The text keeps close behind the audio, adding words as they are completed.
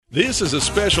This is a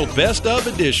special Best Of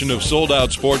edition of Sold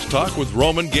Out Sports Talk with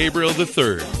Roman Gabriel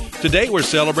III. Today we're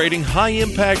celebrating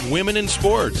high-impact women in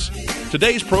sports.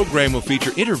 Today's program will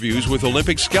feature interviews with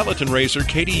Olympic skeleton racer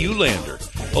Katie Ulander,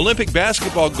 Olympic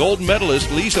basketball gold medalist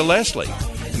Lisa Leslie,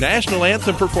 national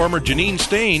anthem performer Janine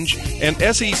Stange, and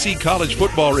SEC college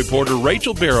football reporter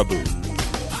Rachel Baraboo.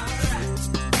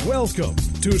 Welcome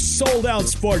to Sold Out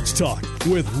Sports Talk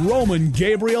with Roman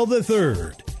Gabriel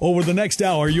III. Over the next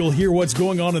hour, you'll hear what's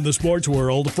going on in the sports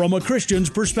world from a Christian's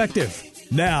perspective.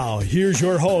 Now, here's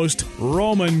your host,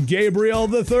 Roman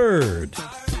Gabriel III.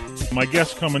 My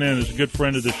guest coming in is a good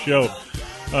friend of the show.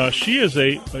 She is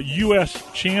a U.S.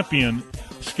 champion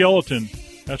skeleton.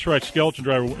 That's right, skeleton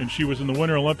driver. And she was in the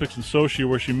Winter Olympics in Sochi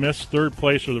where she missed third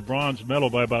place for the bronze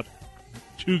medal by about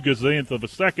 2 gazillionth of a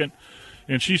second.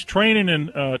 And she's training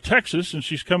in Texas, and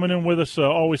she's coming in with us.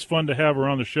 Always fun to have her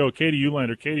on the show. Katie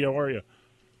Ulander. Katie, how are you?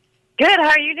 Good. How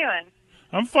are you doing?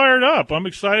 I'm fired up. I'm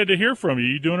excited to hear from you.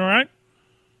 You doing all right?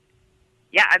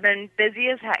 Yeah, I've been busy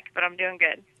as heck, but I'm doing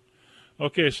good.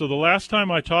 Okay, so the last time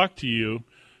I talked to you,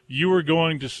 you were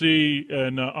going to see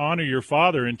and honor your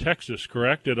father in Texas,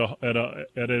 correct? At an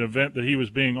event that he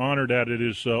was being honored at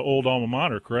his old alma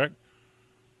mater, correct?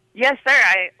 Yes, sir.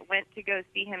 I went to go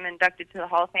see him inducted to the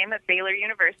Hall of Fame at Baylor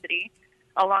University,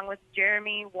 along with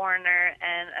Jeremy Warner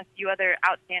and a few other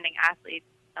outstanding athletes.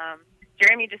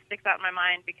 Jeremy just sticks out in my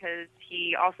mind because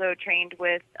he also trained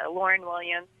with Lauren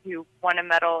Williams, who won a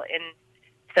medal in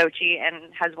Sochi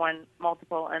and has won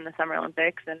multiple in the Summer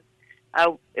Olympics. And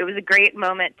it was a great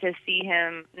moment to see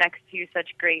him next to such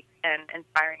great and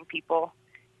inspiring people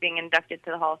being inducted to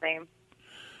the Hall of Fame.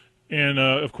 And,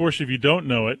 of course, if you don't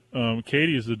know it,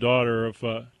 Katie is the daughter of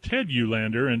Ted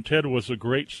Ulander, and Ted was a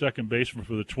great second baseman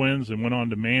for the Twins and went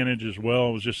on to manage as well.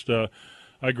 It was just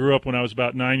I grew up when I was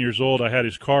about 9 years old. I had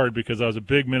his card because I was a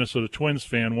big Minnesota Twins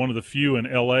fan, one of the few in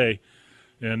L.A.,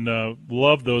 and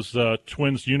loved those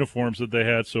Twins uniforms that they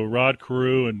had. So Rod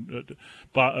Carew and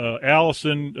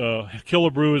Allison,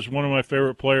 Killebrew is one of my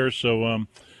favorite players. So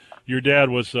your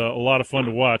dad was a lot of fun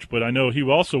to watch, but I know he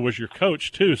also was your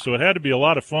coach too. So it had to be a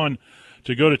lot of fun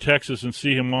to go to Texas and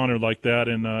see him honored like that.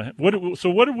 And what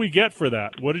did we get for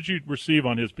that? What did you receive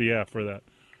on his behalf for that?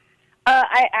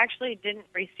 I actually didn't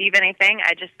receive anything.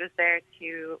 I just was there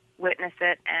to witness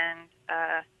it and,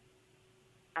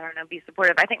 be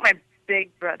supportive. I think my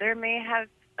big brother may have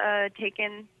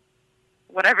taken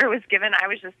whatever was given. I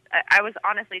was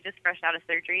honestly just fresh out of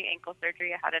surgery, ankle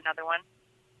surgery. I had another one.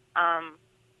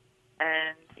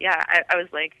 And yeah, I was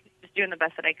like just doing the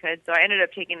best that I could. So I ended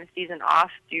up taking the season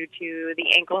off due to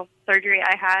the ankle surgery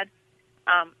I had.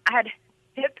 I had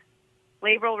hip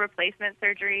labral replacement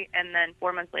surgery and then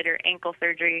 4 months later ankle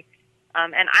surgery.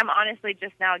 And I'm honestly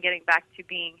just now getting back to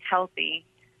being healthy.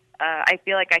 I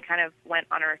feel like I kind of went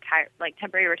on a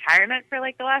temporary retirement for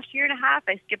like the last year and a half.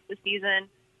 I skipped the season.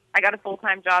 I got a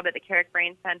full-time job at the Carrick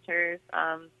Brain Centers.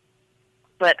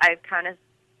 But I've kind of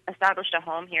established a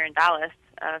home here in Dallas,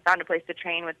 found a place to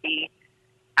train with the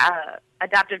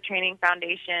Adaptive Training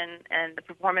Foundation and the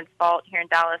Performance Vault here in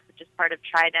Dallas, which is part of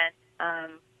Trident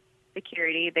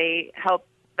Security. They help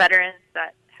veterans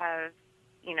that have,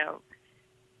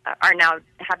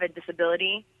 have a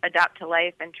disability adapt to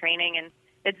life and training. And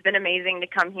it's been amazing to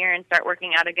come here and start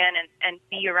working out again and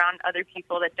be around other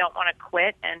people that don't want to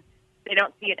quit. And they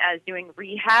don't see it as doing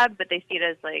rehab, but they see it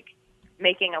as like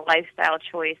making a lifestyle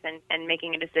choice and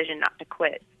making a decision not to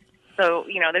quit. So,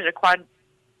 there's a quad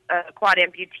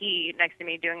amputee next to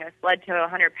me doing a sled to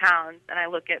 100 pounds, and I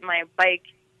look at my bike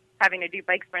having to do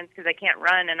bike sprints because I can't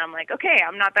run, and I'm like, okay,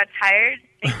 I'm not that tired.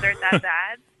 Things aren't that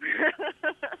bad.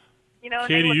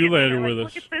 Katie Ulander with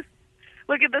us.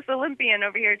 Look at this Olympian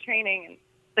over here training, and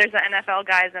there's the NFL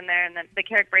guys in there, and then the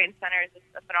Carrick Brain Center is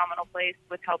a phenomenal place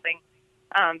with helping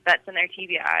vets in their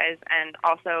TBIs, and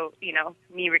also,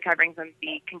 me recovering from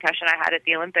the concussion I had at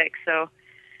the Olympics. So,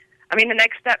 the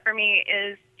next step for me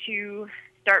is to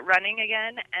start running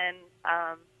again, and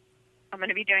I'm going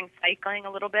to be doing cycling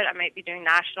a little bit. I might be doing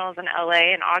nationals in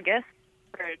LA in August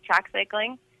for track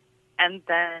cycling, and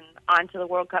then on to the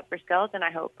World Cup for skeleton,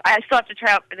 I hope. I still have to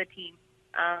try out for the team,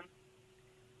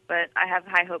 but I have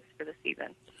high hopes for the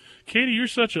season. Katie, you're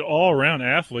such an all-around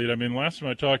athlete. Last time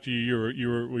I talked to you, you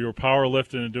were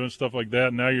powerlifting and doing stuff like that,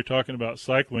 and now you're talking about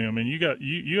cycling.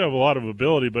 You have a lot of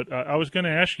ability, but I was going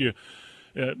to ask you,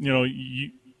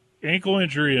 ankle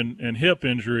injury and hip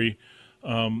injury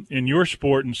in your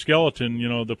sport and skeleton,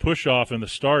 the push-off and the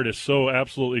start is so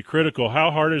absolutely critical.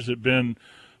 How hard has it been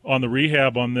on the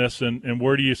rehab on this, and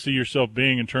where do you see yourself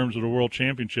being in terms of the World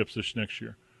Championships this next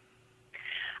year?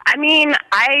 I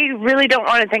really don't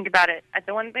want to think about it.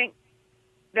 The one thing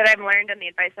that I've learned and the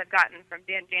advice I've gotten from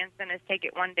Dan Jansen is take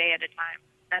it one day at a time.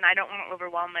 And I don't want to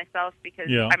overwhelm myself because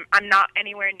I'm not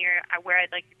anywhere near where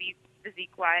I'd like to be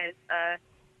physique-wise.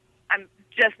 I'm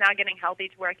just now getting healthy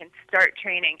to where I can start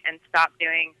training and stop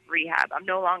doing rehab. I'm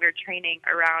no longer training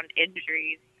around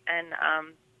injuries and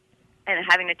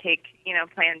having to take,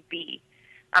 plan B.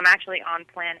 I'm actually on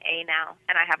plan A now,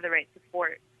 and I have the right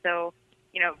support. So,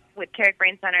 with Carrick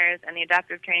Brain Centers and the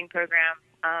adaptive training program,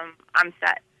 I'm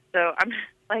set. So I'm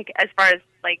as far as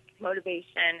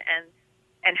motivation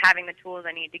and having the tools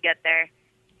I need to get there,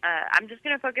 I'm just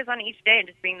going to focus on each day and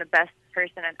just being the best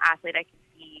person and athlete I can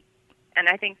be. And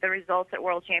I think the results at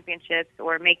World Championships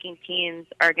or making teams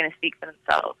are going to speak for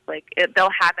themselves. They'll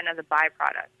happen as a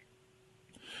byproduct.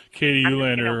 Katie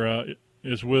Eulander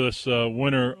is with us,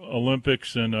 Winter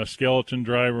Olympics and a skeleton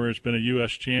driver, has been a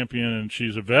U.S. champion, and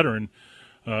she's a veteran.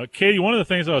 Katie, one of the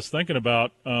things I was thinking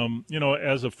about,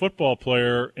 as a football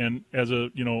player and as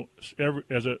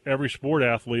every sport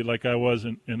athlete like I was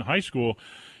in high school,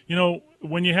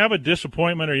 when you have a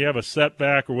disappointment or you have a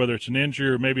setback or whether it's an injury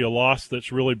or maybe a loss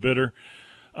that's really bitter,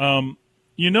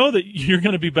 that you're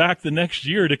going to be back the next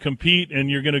year to compete and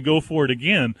you're going to go for it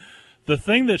again. The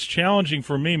thing that's challenging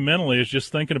for me mentally is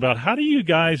just thinking about how do you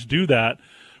guys do that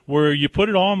where you put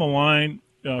it all on the line.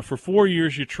 For 4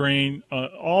 years you train,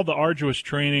 all the arduous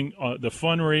training, the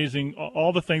fundraising,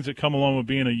 all the things that come along with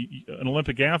being an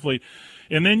Olympic athlete,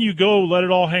 and then you go let it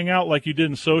all hang out like you did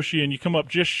in Sochi and you come up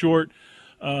just short.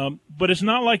 But it's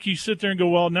not like you sit there and go,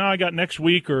 well, now I got next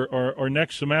week or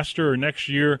next semester or next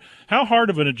year. How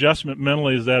hard of an adjustment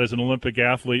mentally is that as an Olympic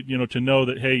athlete, to know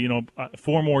that, hey,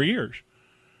 4 more years?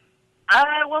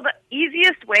 Well, the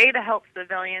easiest way to help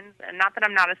civilians, and not that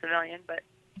I'm not a civilian, but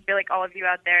I feel like all of you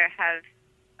out there have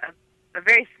a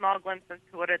very small glimpse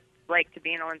into what it's like to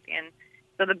be an Olympian.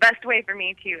 So the best way for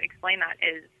me to explain that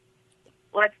is,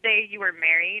 let's say you were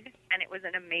married and it was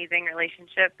an amazing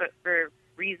relationship, but for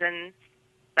reasons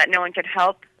that no one could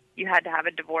help, you had to have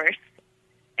a divorce.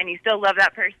 And you still love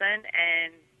that person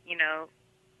and, you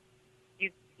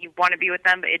want to be with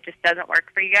them, but it just doesn't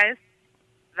work for you guys.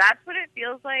 That's what it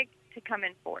feels like to come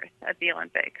in fourth at the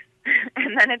Olympics.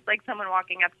 And then it's like someone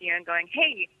walking up to you and going,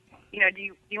 hey, do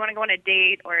you want to go on a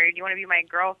date or do you want to be my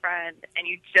girlfriend? And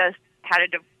you just had a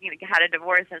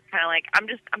divorce, and it's kind of like I'm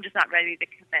just not ready to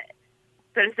commit.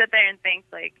 So to sit there and think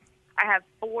I have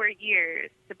 4 years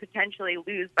to potentially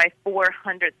lose by 0.04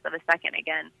 of a second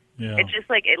again. Yeah. It's just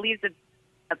it leaves an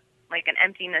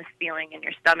emptiness feeling in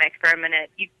your stomach for a minute.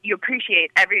 You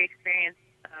appreciate every experience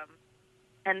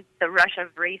and the rush of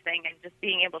racing and just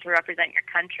being able to represent your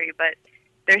country, but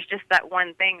there's just that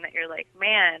one thing that you're like,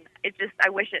 man, I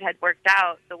wish it had worked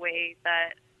out the way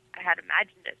that I had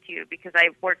imagined it to, because I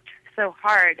worked so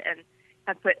hard and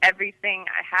have put everything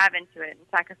I have into it and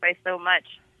sacrificed so much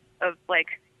of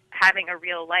having a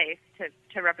real life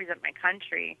to represent my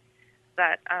country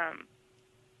that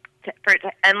for it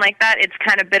to end like that, it's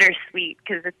kind of bittersweet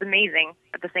because it's amazing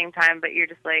at the same time, but you're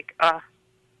just like, oh,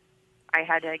 I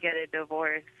had to get a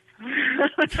divorce.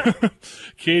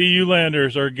 Katie Eulander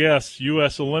is our guest,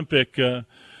 U.S. Olympic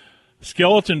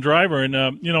skeleton driver. And,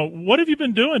 what have you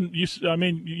been doing?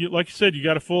 Like you said, you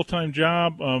got a full-time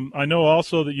job. I know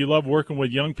also that you love working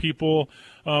with young people.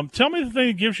 Tell me the thing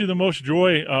that gives you the most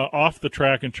joy off the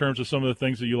track in terms of some of the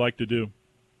things that you like to do.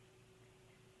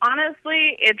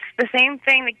 Honestly, it's the same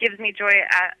thing that gives me joy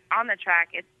on the track.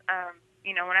 It's,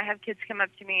 when I have kids come up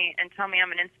to me and tell me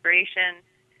I'm an inspiration,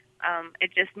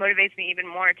 it just motivates me even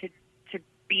more to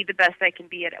be the best I can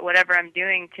be at whatever I'm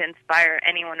doing to inspire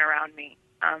anyone around me.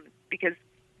 Because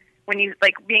when you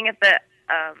being at the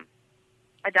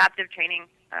Adaptive Training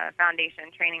Foundation,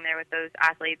 training there with those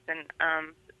athletes and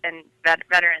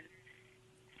veterans,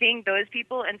 seeing those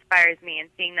people inspires me, and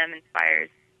seeing them inspires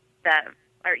them.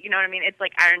 Or you know what I mean? It's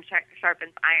like iron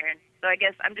sharpens iron. So I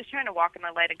guess I'm just trying to walk in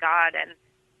the light of God and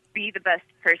be the best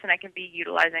person I can be,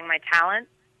 utilizing my talent,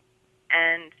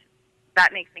 and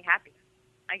that makes me happy.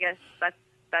 I guess that's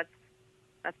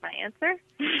my answer.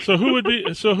 So who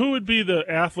would be the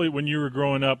athlete when you were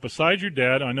growing up besides your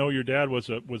dad? I know your dad was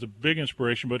a big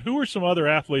inspiration, but who were some other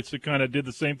athletes that kind of did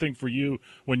the same thing for you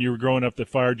when you were growing up that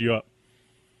fired you up?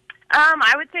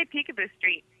 I would say Peekaboo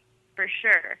Street for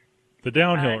sure. The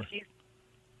downhiller.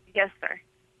 Yes, sir.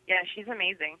 Yeah, she's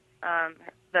amazing.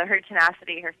 Her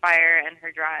tenacity, her fire, and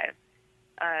her drive.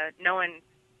 No one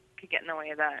could get in the way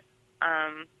of that.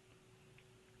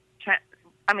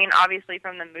 Obviously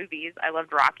from the movies, I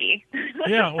loved Rocky.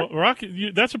 Yeah, well,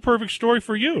 Rocky, that's a perfect story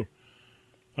for you.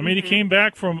 I mean, he came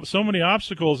back from so many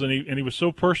obstacles, and he was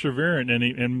so perseverant,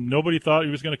 and nobody thought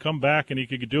he was going to come back and he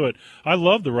could do it. I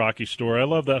love the Rocky story. I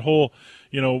love that whole,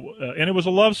 and it was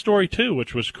a love story too,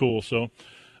 which was cool. So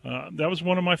that was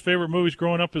one of my favorite movies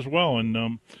growing up as well.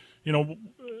 And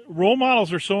role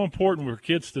models are so important for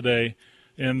kids today.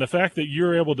 And the fact that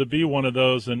you're able to be one of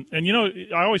those, and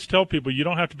I always tell people, you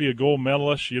don't have to be a gold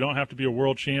medalist, you don't have to be a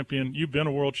world champion. You've been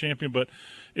a world champion, but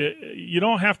you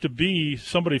don't have to be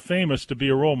somebody famous to be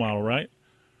a role model, right?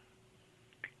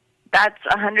 That's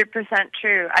 100%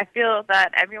 true. I feel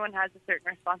that everyone has a certain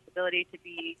responsibility to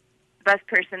be the best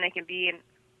person they can be. And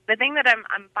the thing that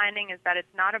I'm finding is that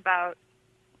it's not about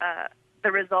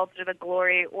the results or the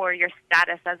glory or your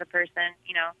status as a person.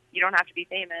 You don't have to be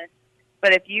famous.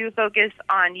 But if you focus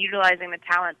on utilizing the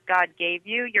talents God gave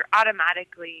you, you're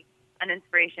automatically an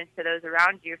inspiration to those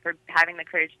around you for having the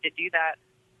courage to do that,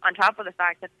 on top of the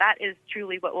fact that that is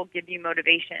truly what will give you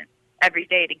motivation every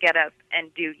day to get up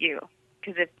and do you.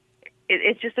 Because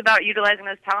it's just about utilizing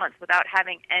those talents without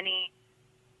having any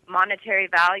monetary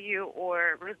value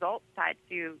or results tied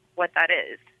to what that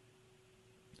is.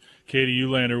 Katie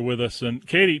Eulander with us. And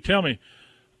Katie, tell me,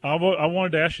 I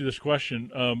wanted to ask you this question.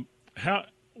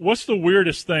 What's the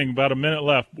weirdest thing, about a minute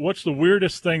left, what's the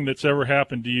weirdest thing that's ever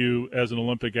happened to you as an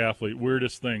Olympic athlete?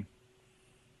 Weirdest thing?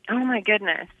 Oh, my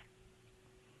goodness.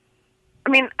 I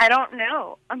mean, I don't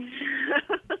know. Because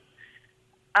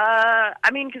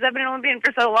I've been an Olympian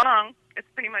for so long, it's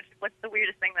pretty much what's the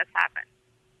weirdest thing that's happened.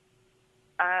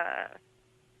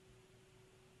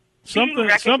 Being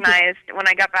recognized when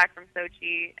I got back from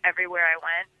Sochi everywhere I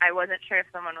went, I wasn't sure if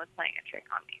someone was playing a trick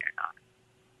on me or not.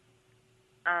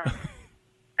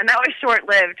 And that was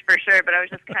short-lived for sure, but I was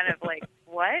just kind of like,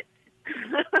 what?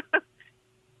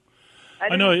 I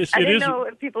didn't know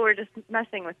if people were just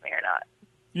messing with me or not.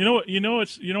 You know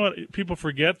what people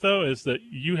forget though is that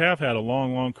you have had a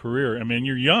long, long career. I mean,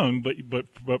 you're young, but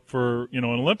for an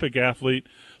Olympic athlete,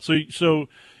 so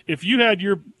if you had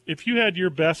your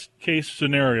best case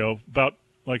scenario, about,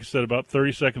 like I said, about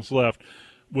 30 seconds left,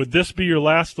 would this be your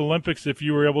last Olympics if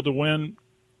you were able to win?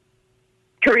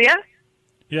 Korea?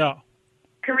 Yeah.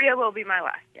 Korea will be my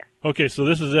last, yes. Okay, so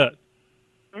this is it.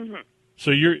 Mm-hmm.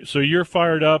 So you're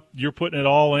fired up. You're putting it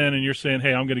all in, and you're saying,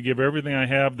 "Hey, I'm going to give everything I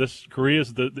have. This Korea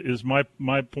is my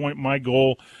point, my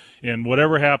goal, and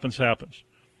whatever happens, happens."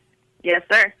 Yes,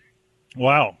 sir.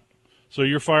 Wow. So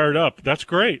you're fired up. That's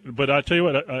great. But I tell you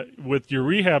what, with your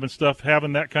rehab and stuff,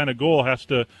 having that kind of goal has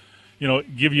to,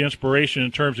 give you inspiration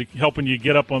in terms of helping you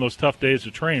get up on those tough days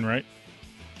to train, right?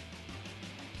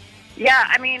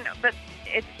 Yeah, but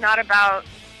it's not about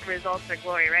results or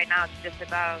glory. Right now it's just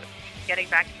about getting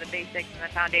back to the basics and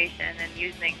the foundation and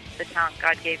using the talent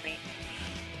God gave me.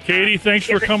 Katie, thanks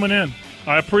for coming in.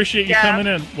 I appreciate you coming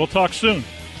in. We'll talk soon.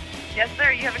 Yes,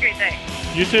 sir. You have a great day.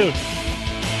 You too.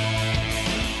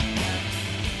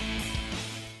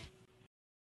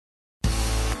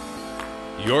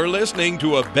 You're listening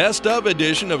to a best-of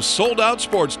edition of Sold Out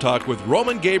Sports Talk with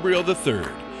Roman Gabriel III.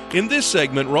 In this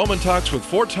segment, Roman talks with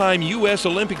four-time U.S.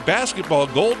 Olympic basketball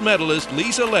gold medalist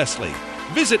Lisa Leslie.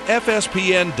 Visit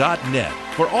FSPN.net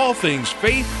for all things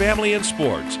faith, family, and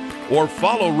sports, or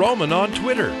follow Roman on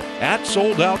Twitter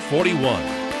 @SoldOut41.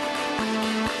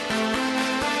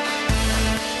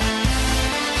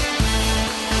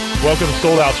 Welcome to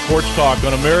Sold Out Sports Talk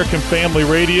on American Family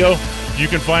Radio. You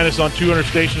can find us on 200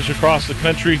 stations across the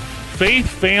country. Faith,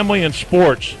 family, and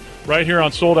sports right here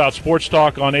on Sold Out Sports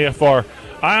Talk on AFR.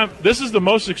 This is the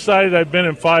most excited I've been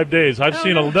in 5 days. I've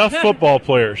seen enough football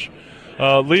players.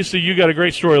 Lisa, you got a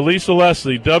great story. Lisa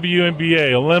Leslie,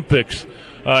 WNBA, Olympics,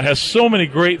 has so many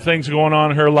great things going on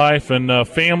in her life, and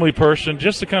family person,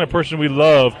 just the kind of person we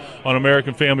love on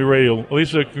American Family Radio.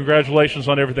 Lisa, congratulations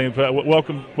on everything.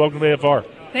 Welcome to AFR.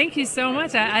 Thank you so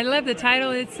much. I love the title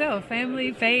itself,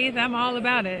 Family, Faith. I'm all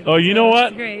about it. Oh, you know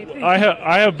what? Great. I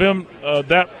have been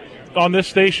that on this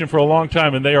station for a long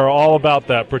time, and they are all about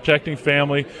that, protecting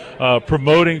family,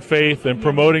 promoting faith, and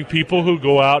promoting people who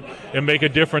go out and make a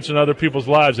difference in other people's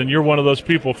lives. And you're one of those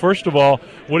people. First of all,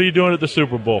 what are you doing at the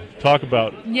Super Bowl? Talk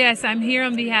about it. Yes, I'm here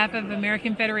on behalf of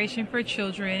American Federation for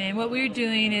Children, and what we're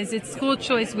doing is it's School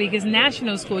Choice Week, it's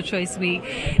National School Choice Week,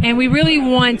 and we really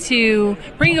want to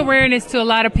bring awareness to a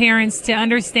lot of parents to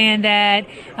understand that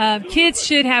kids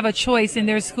should have a choice in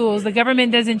their schools. The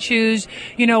government doesn't choose,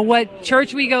 what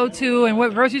church we go to and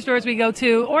what grocery stores we go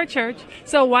to or church.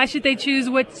 So why should they choose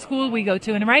what school we go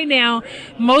to? And right now,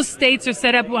 most states are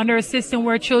set up under a system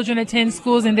where children attend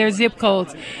schools in their zip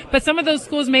codes. But some of those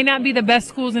schools may not be the best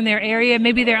schools in their area.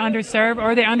 Maybe they're underserved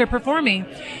or they're underperforming.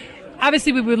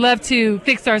 obviously we would love to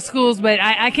fix our schools, but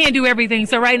I can't do everything.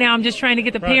 So right now I'm just trying to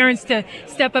get the parents to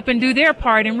step up and do their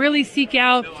part and really seek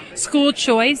out school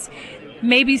choice.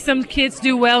 Maybe some kids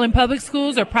do well in public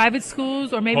schools or private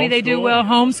schools, or maybe they do well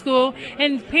homeschool,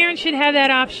 and parents should have that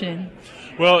option.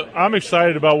 Well, I'm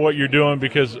excited about what you're doing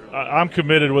because I'm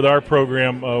committed with our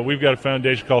program. We've got a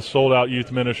foundation called Sold Out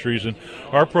Youth Ministries, and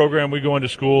our program, we go into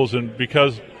schools, and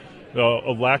because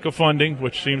of lack of funding,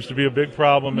 which seems to be a big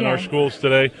problem in our schools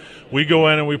today, we go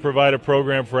in and we provide a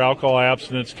program for alcohol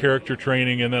abstinence, character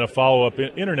training, and then a follow-up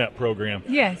internet program.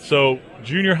 Yes. So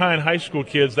junior high and high school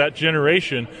kids, that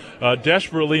generation,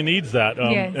 desperately needs that.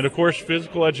 And, of course,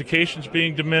 physical education's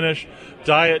being diminished,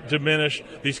 diet diminished.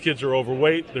 These kids are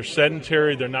overweight. They're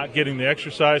sedentary. They're not getting the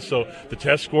exercise, so the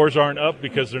test scores aren't up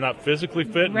because they're not physically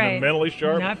fit and they're mentally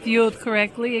sharp. Not fueled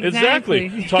correctly.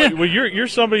 Exactly. Well, you're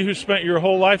somebody who spent your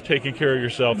whole life taking care of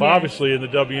yourself, obviously, in the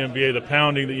WNBA, the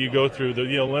pounding that you go through,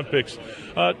 the Olympics.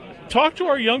 Talk to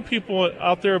our young people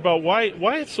out there about why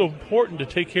it's so important to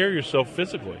take care of yourself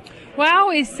physically. Well, I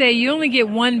always say you only get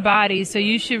one body, so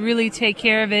you should really take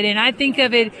care of it. And I think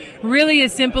of it really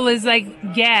as simple as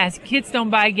like gas. Kids don't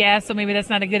buy gas, so maybe that's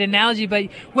not a good analogy, but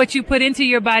what you put into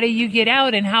your body, you get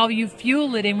out, and how you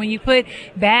fuel it. And when you put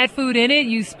bad food in it,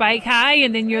 you spike high,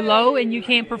 and then you're low, and you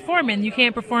can't perform. And you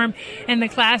can't perform in the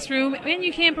classroom, and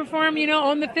you can't perform,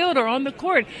 on the field or on the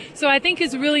court. So I think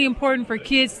it's really important for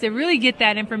kids to really get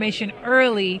that information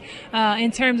early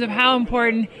in terms of how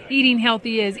important eating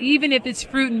healthy is, even if it's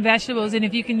fruit and vegetables. And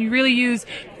if you can really use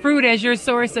fruit as your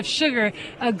source of sugar,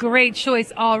 a great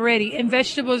choice already. And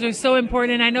vegetables are so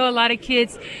important. And I know a lot of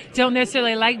kids don't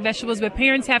necessarily like vegetables, but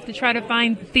parents have to try to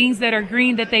find things that are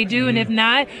green that they do. And if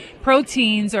not,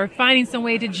 proteins, or finding some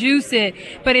way to juice it.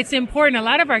 But it's important. A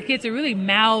lot of our kids are really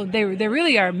they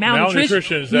really are malnutrition.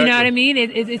 Exactly. You know what I mean?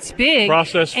 It's big.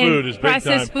 Processed food is big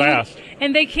time, fast.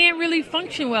 And they can't really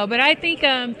function well. But I think,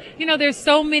 there's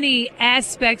so many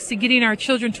aspects to getting our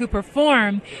children to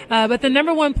perform. But the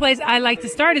number one place I like to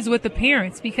start is with the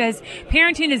parents, because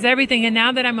parenting is everything. And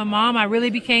now that I'm a mom, I really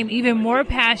became even more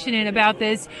passionate about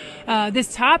this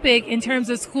topic in terms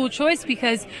of school choice,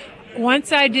 because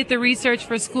once I did the research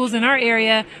for schools in our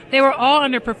area, they were all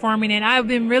underperforming. And I've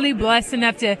been really blessed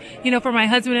enough to, for my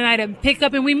husband and I to pick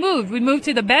up, and we moved. We moved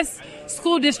to the best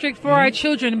school district for our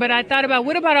children. But I thought about,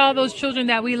 what about all those children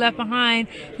that we left behind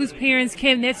whose parents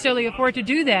can't necessarily afford to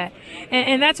do that?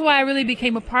 And that's why I really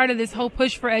became a part of this whole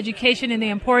push for education and the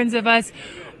importance of us.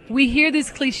 We hear this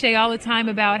cliche all the time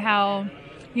about how,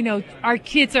 our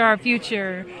kids are our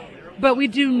future, but we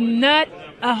do not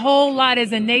a whole lot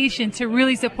as a nation to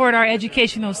really support our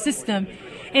educational system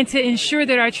and to ensure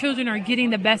that our children are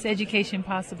getting the best education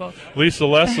possible. Lisa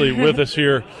Leslie with us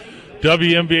here,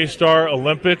 WNBA star,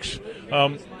 Olympics.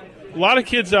 A lot of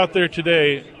kids out there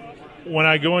today, when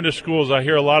I go into schools, I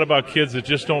hear a lot about kids that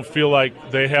just don't feel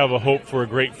like they have a hope for a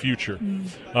great future.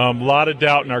 A lot of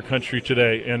doubt in our country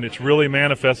today, and it's really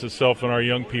manifests itself in our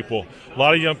young people. A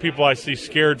lot of young people I see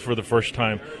scared for the first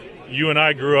time. You and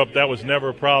I grew up, that was never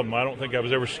a problem. I don't think I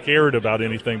was ever scared about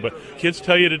anything, but kids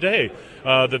tell you today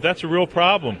that's a real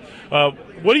problem.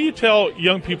 What do you tell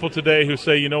young people today who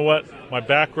say, you know what, my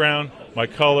background, my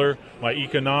color, my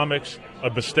economics, a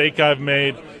mistake I've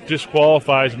made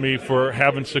disqualifies me for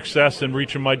having success and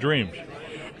reaching my dreams?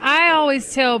 I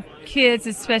always tell kids,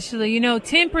 especially,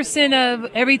 10%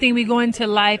 of everything we go into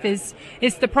life is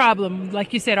the problem.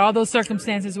 Like you said, all those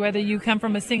circumstances, whether you come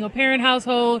from a single parent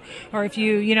household or if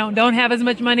you don't have as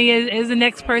much money as the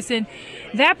next person,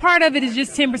 that part of it is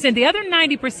just 10%. The other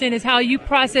 90% is how you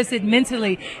process it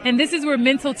mentally. And this is where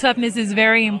mental toughness is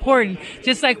very important.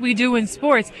 Just like we do in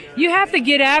sports, you have to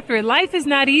get after it. Life is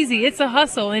not easy. It's a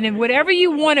hustle. And in whatever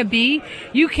you want to be,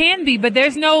 you can be, but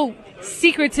there's no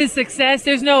secret to success.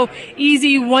 There's no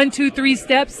easy 1, 2, 3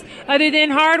 steps other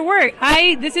than hard work.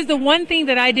 This is the one thing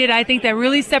that I did, I think, that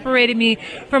really separated me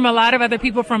from a lot of other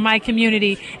people from my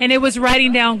community. And it was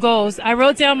writing down goals. I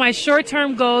wrote down my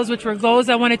short-term goals, which were goals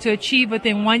I wanted to achieve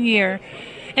within 1 year.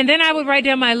 And then I would write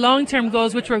down my long-term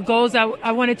goals, which were goals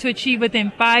I wanted to achieve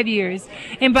within 5 years.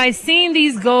 And by seeing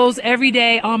these goals every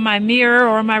day on my mirror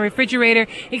or my refrigerator,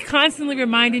 it constantly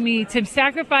reminded me to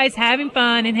sacrifice having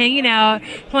fun and hanging out,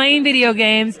 playing video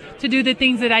games, to do the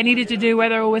things that I needed to do,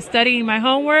 whether it was studying my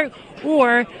homework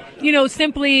or,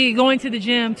 simply going to the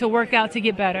gym to work out to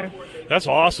get better. That's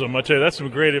awesome. I tell you, that's some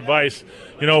great advice.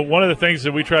 One of the things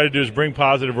that we try to do is bring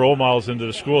positive role models into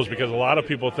the schools, because a lot of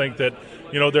people think that,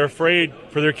 they're afraid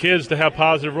for their kids to have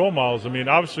positive role models. I mean,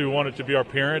 obviously we want it to be our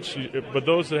parents, but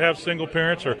those that have single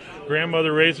parents or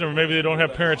grandmother raising them, or maybe they don't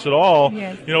have parents at all,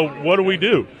 yes. What do we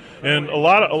do? And a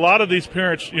lot of these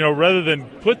parents, rather than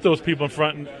put those people in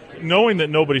front knowing that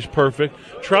nobody's perfect,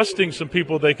 trusting some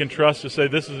people they can trust to say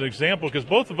this is an example, because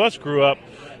both of us grew up,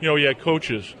 you had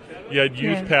coaches, you had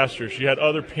youth pastors, you had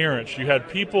other parents, you had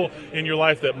people in your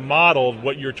life that modeled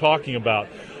what you're talking about.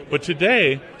 But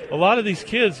today, a lot of these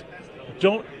kids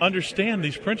don't understand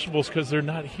these principles because they're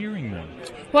not hearing them.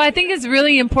 Well, I think it's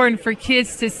really important for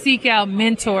kids to seek out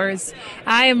mentors.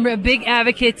 I am a big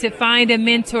advocate to find a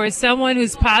mentor, someone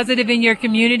who's positive in your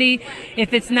community.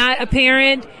 If it's not a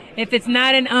parent, if it's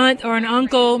not an aunt or an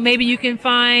uncle, maybe you can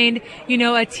find,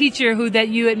 a teacher that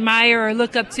you admire or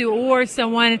look up to, or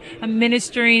someone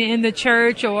ministering in the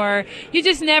church, or you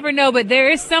just never know. But there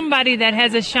is somebody that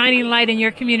has a shining light in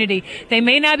your community. They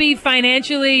may not be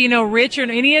financially, rich or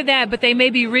any of that, but they may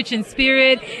be rich in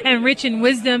spirit and rich in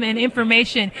wisdom and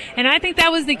information. And I think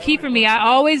that was the key for me. I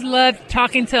always loved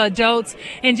talking to adults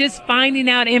and just finding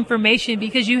out information,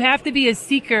 because you have to be a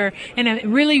seeker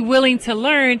and really willing to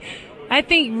learn. I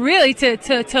think really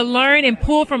to learn and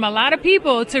pull from a lot of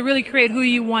people to really create who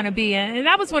you want to be. And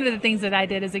that was one of the things that I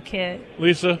did as a kid.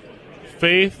 Lisa,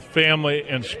 faith, family,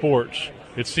 and sports.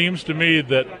 It seems to me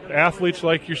that athletes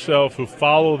like yourself who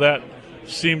follow that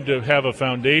seem to have a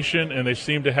foundation, and they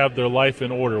seem to have their life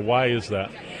in order. Why is that?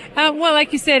 Well,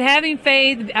 like you said, having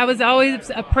faith. I was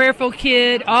always a prayerful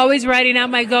kid, always writing out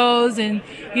my goals and,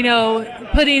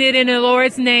 putting it in the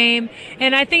Lord's name.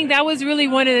 And I think that was really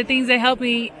one of the things that helped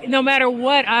me. No matter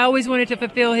what, I always wanted to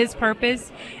fulfill His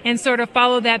purpose and sort of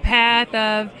follow that path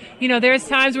of, there's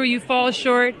times where you fall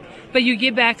short, but you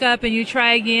get back up and you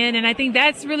try again. And I think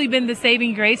that's really been the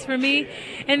saving grace for me.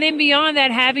 And then beyond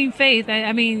that, having faith.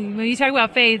 I mean, when you talk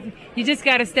about faith, you just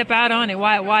got to step out on it.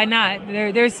 Why not?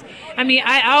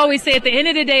 I always say at the end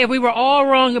of the day, if we were all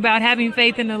wrong about having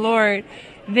faith in the Lord,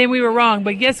 then we were wrong.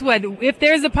 But guess what? If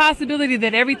there's a possibility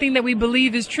that everything that we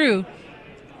believe is true,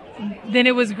 then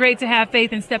it was great to have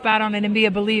faith and step out on it and be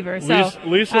a believer. So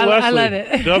Lisa I Leslie, love it.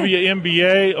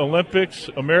 WNBA, Olympics,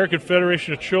 American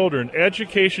Federation of Children,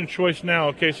 Education Choice Now.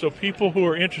 Okay, so people who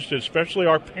are interested, especially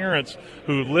our parents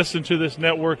who listen to this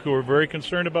network, who are very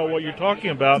concerned about what you're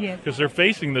talking about because they're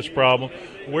facing this problem,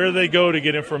 where do they go to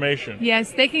get information?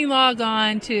 Yes, they can log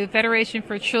on to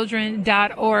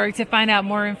federationforchildren.org to find out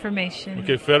more information.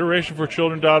 Okay,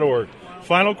 federationforchildren.org.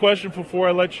 Final question before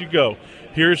I let you go.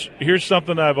 Here's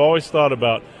something I've always thought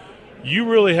about. You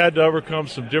really had to overcome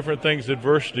some different things,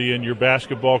 adversity in your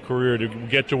basketball career to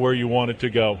get to where you wanted to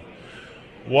go.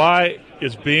 Why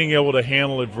is being able to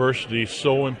handle adversity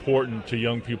so important to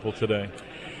young people today?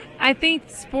 I think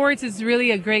sports is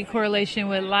really a great correlation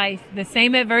with life. The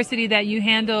same adversity that you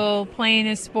handle playing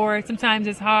in sports, sometimes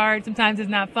it's hard, sometimes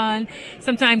it's not fun,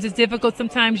 sometimes it's difficult,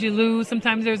 sometimes you lose,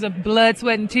 sometimes there's a blood,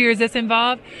 sweat, and tears that's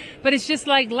involved. But it's just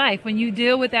like life. When you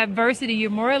deal with adversity,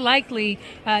 you're more likely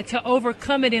to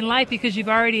overcome it in life because you've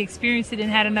already experienced it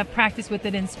and had enough practice with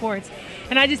it in sports.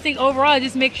 And I just think overall it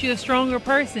just makes you a stronger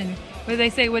person. Where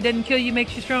they say what doesn't kill you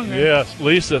makes you stronger. Yes.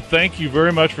 Lisa, thank you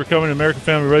very much for coming to American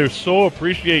Family Radio. So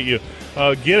appreciate you.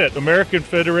 Get it. American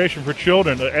Federation for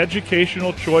Children, the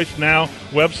Educational Choice Now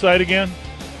website again?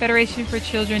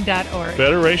 Federationforchildren.org.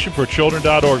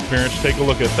 Federationforchildren.org. Parents, take a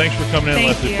look at it. Thanks for coming in,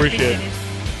 Leslie. Appreciate it.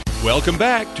 Welcome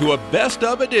back to a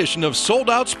best-of edition of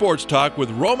Sold Out Sports Talk with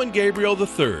Roman Gabriel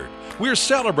III. We're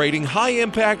celebrating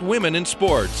high-impact women in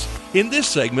sports. In this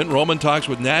segment, Roman talks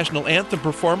with national anthem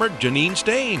performer Janine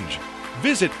Stange.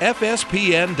 Visit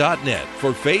fspn.net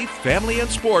for faith, family, and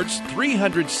sports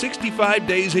 365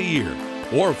 days a year.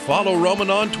 Or follow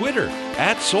Roman on Twitter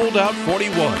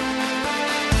 @SoldOut41.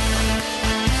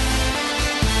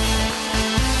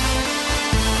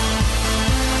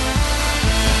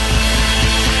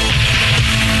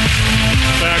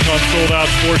 Back on Sold Out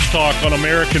Sports Talk on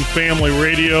American Family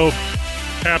Radio.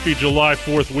 Happy July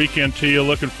 4th weekend to you.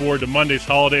 Looking forward to Monday's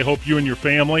holiday. Hope you and your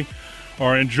family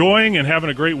are enjoying and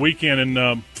having a great weekend.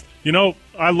 And,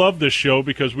 I love this show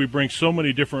because we bring so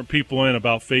many different people in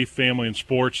about faith, family, and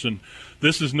sports. And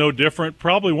this is no different.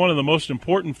 Probably one of the most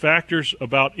important factors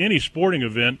about any sporting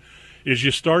event is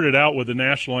you started out with the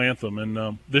national anthem.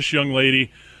 And this young lady,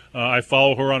 I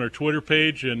follow her on her Twitter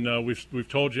page, and we've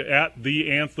told you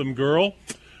 @TheAnthemGirl.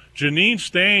 Janine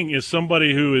Stange is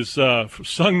somebody who has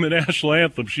sung the national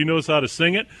anthem. She knows how to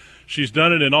sing it. She's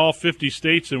done it in all 50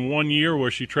 states in 1 year,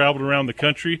 where she traveled around the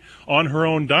country on her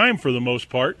own dime for the most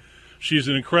part. She's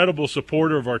an incredible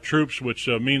supporter of our troops, which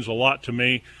means a lot to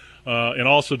me, and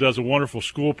also does a wonderful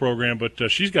school program.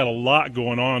 But she's got a lot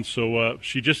going on, so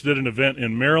she just did an event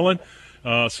in Maryland.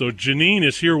 So Janine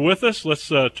is here with us.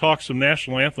 Let's talk some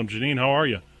national anthem. Janine, how are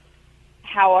you?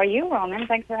 How are you, Roman?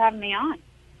 Thanks for having me on.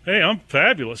 Hey, I'm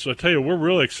fabulous. I tell you, we're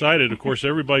really excited. Of course,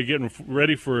 everybody getting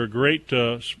ready for a great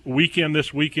weekend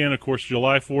this weekend. Of course,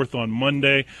 July 4th on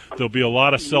Monday. There'll be a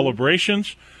lot of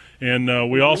celebrations.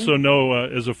 And we also know,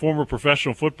 as a former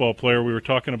professional football player, we were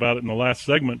talking about it in the last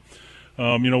segment,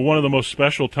 one of the most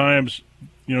special times,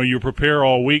 you prepare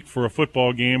all week for a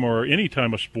football game or any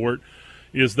time of sport,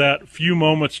 is that few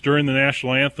moments during the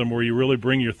national anthem where you really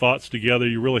bring your thoughts together.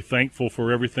 You're really thankful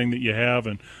for everything that you have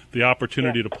and the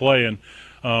opportunity to play. And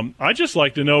I'd just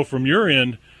like to know from your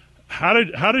end, how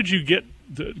did you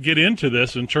get into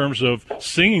this in terms of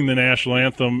singing the national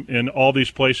anthem in all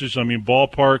these places? I mean,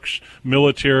 ballparks,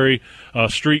 military,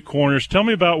 street corners. Tell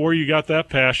me about where you got that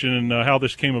passion and how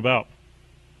this came about.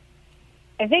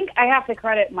 I think I have to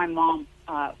credit my mom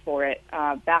for it.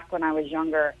 Back when I was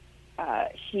younger,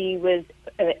 she was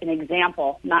an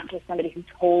example, not just somebody who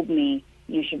told me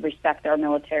you should respect our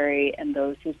military and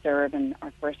those who serve and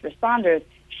our first responders.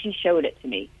 She showed it to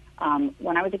me.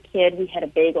 When I was a kid, we had a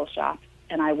bagel shop,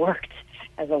 and I worked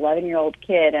as an 11-year-old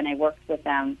kid, and I worked with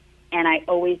them, and I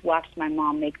always watched my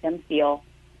mom make them feel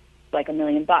like $1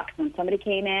 million. When somebody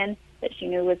came in that she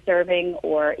knew was serving,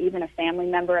 or even a family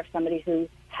member of somebody who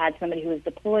had somebody who was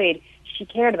deployed, she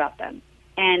cared about them.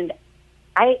 And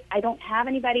I don't have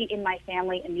anybody in my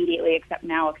family immediately except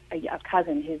now a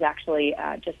cousin who's actually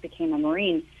just became a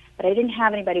Marine. But I didn't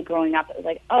have anybody growing up that was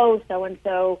like, oh,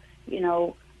 so-and-so,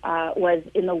 was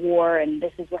in the war and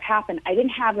this is what happened. I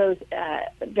didn't have those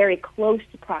very close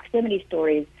proximity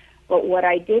stories. But what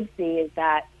I did see is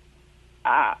that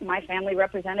my family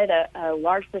represented a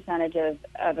large percentage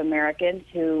of Americans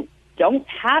who don't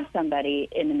have somebody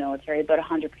in the military but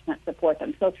 100% support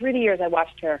them. So through the years, I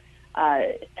watched her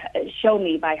show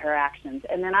me by her actions.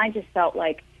 And then I just felt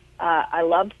like I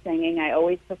loved singing. I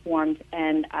always performed,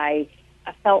 and I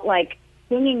felt like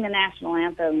singing the national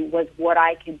anthem was what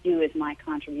I could do as my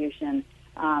contribution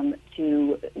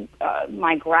to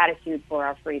my gratitude for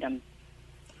our freedom.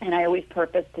 And I always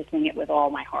purposed to sing it with all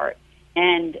my heart.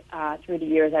 And through the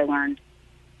years, I learned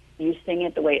you sing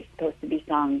it the way it's supposed to be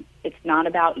sung. It's not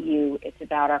about you. It's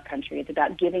about our country. It's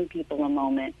about giving people a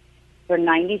moment. For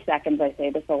 90 seconds, I say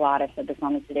this a lot, I've said this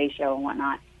on the Today Show and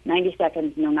whatnot, 90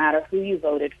 seconds, no matter who you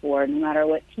voted for, no matter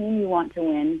what team you want to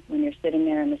win, when you're sitting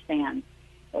there in the stands,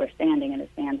 or standing in the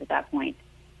stands at that point,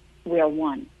 we are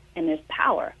one. And there's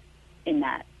power in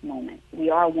that moment. We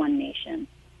are one nation.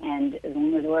 And as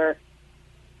long as we're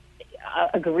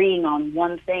agreeing on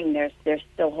one thing, there's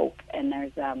still hope. And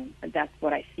that's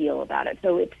what I feel about it.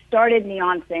 So it started me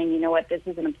on saying, you know what, this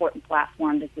is an important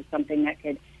platform. This is something that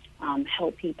could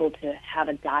help people to have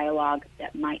a dialogue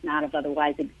that might not have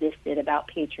otherwise existed about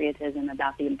patriotism,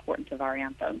 about the importance of our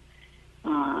anthem.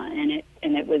 And it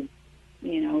was,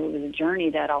 it was a journey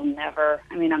that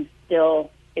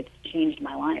it's changed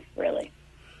my life, really.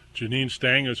 Janine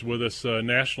Stang is with us,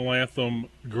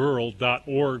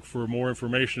 nationalanthemgirl.org for more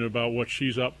information about what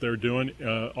she's up there doing.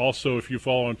 Also, if you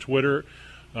follow on Twitter,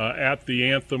 at the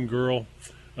Anthem Girl.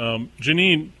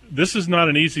 Janine, this is not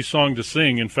an easy song to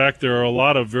sing. In fact, there are a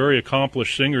lot of very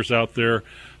accomplished singers out there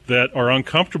that are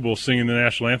uncomfortable singing the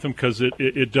national anthem because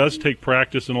it does take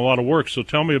practice and a lot of work. So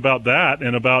tell me about that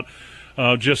and about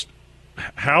just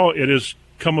how it has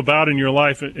come about in your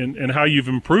life and how you've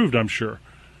improved, I'm sure.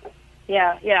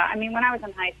 Yeah. I mean, when I was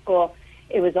in high school,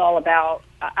 it was all about,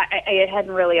 I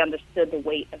hadn't really understood the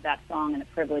weight of that song and the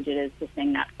privilege it is to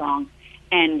sing that song.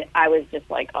 And I was just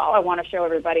like, I want to show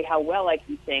everybody how well I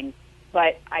can sing.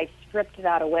 But I stripped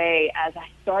that away as I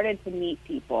started to meet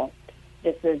people.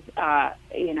 This is,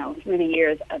 through the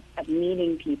years of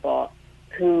meeting people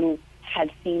who had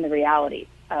seen the reality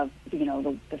of,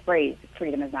 the phrase,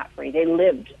 freedom is not free. They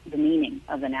lived the meaning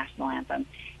of the national anthem.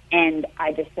 And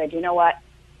I just said, you know what?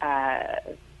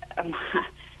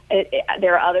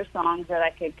 There are other songs that I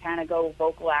could kind of go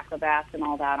vocal acrobats and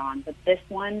all that on, but this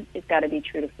one has got to be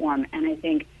true to form. And I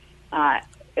think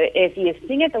if you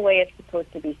sing it the way it's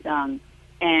supposed to be sung,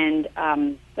 and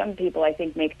some people I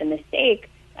think make the mistake,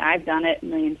 I've done it a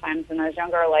million times when I was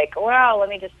younger, like, well, let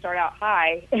me just start out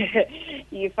high.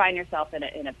 You find yourself in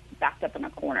a backed up in a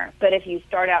corner. But if you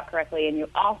start out correctly, and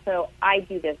I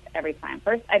do this every time.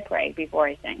 First, I pray before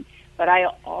I sing, but I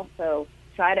also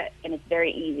try to, and it's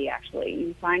very easy actually.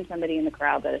 You find somebody in the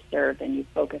crowd that has served, and you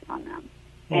focus on them,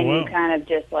 you kind of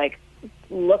just like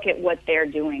look at what they're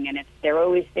doing, and they're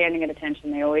always standing at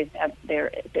attention. They always have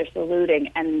they're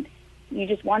saluting, and you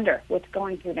just wonder what's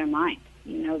going through their mind.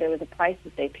 There was a price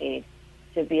that they paid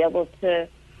to be able to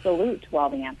salute while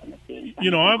the anthem is being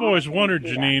sung. I've always wondered,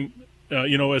 Janine,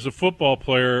 as a football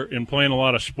player and playing a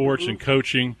lot of sports and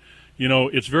coaching,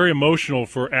 it's very emotional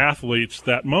for athletes,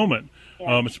 that moment.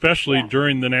 especially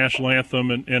during the national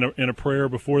anthem and a prayer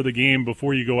before the game,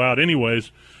 before you go out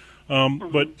anyways.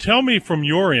 But tell me from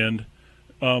your end,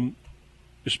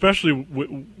 especially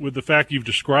with the fact you've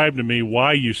described to me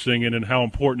why you sing it and how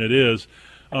important it is,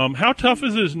 how tough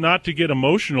is it not to get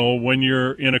emotional when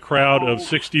you're in a crowd of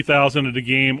 60,000 at a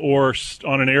game or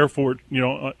on an airport,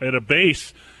 at a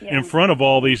base in front of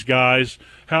all these guys?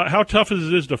 How tough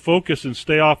is it to focus and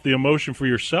stay off the emotion for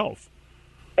yourself?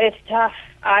 It's tough.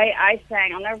 I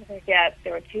sang, I'll never forget,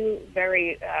 there were two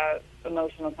very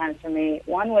emotional times for me.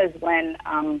 One was when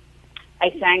I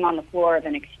sang on the floor of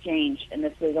an exchange, and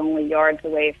this was only yards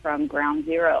away from Ground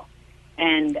Zero.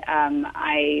 And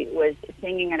I was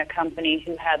singing at a company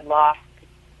who had lost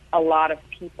a lot of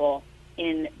people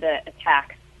in the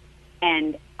attacks.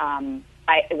 And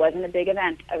it wasn't a big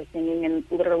event. I was singing in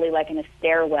literally like in a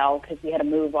stairwell because we had to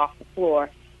move off the floor.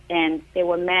 And there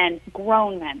were men,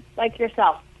 grown men, like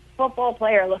yourself, football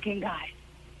player-looking guys.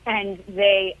 And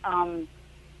they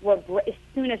were, as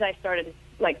soon as I started,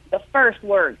 like the first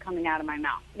word coming out of my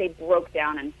mouth, they broke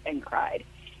down and cried.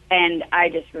 And I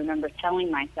just remember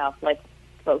telling myself, like,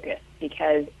 focus,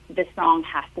 because this song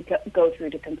has to go through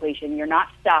to completion. You're not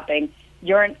stopping.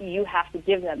 You have to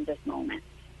give them this moment.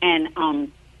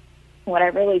 And what I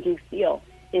really do feel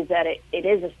is that it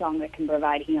is a song that can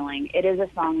provide healing. It is a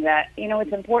song that,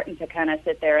 it's important to kind of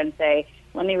sit there and say,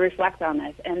 let me reflect on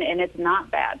this. And it's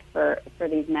not bad for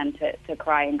these men to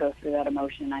cry and go through that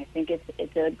emotion. I think it's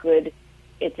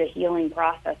a healing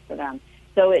process for them.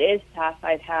 So it is tough.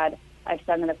 I've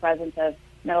sung in the presence of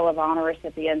Medal of Honor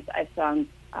recipients. I've sung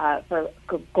for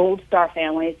Gold Star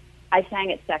families. I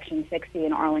sang at Section 60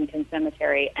 in Arlington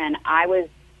Cemetery, and I was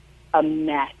a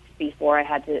mess before I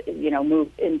had to, move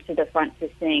into the front to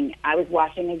sing. I was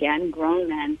watching, again, grown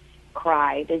men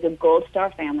cry. There's a Gold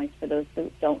Star families, for those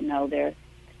who don't know. They're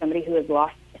somebody who has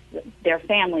lost, their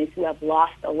families who have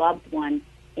lost a loved one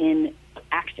in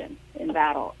action, in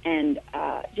battle. And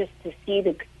just to see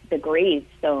the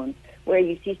gravestones where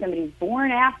you see somebody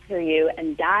born after you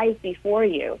and dies before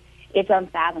you, it's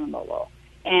unfathomable.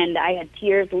 And I had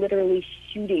tears literally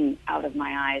shooting out of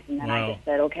my eyes, and then I just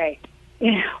said, okay,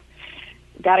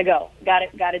 gotta go,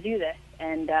 gotta do this.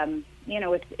 And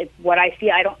it's what I see.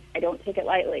 I don't take it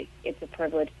lightly. It's a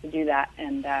privilege to do that,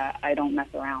 and I don't mess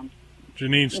around.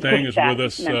 Janine Stang is with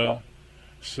us,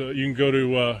 so you can go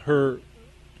to her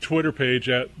Twitter page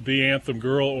at The Anthem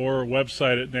Girl or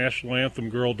website at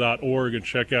nationalanthemgirl.org and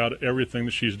check out everything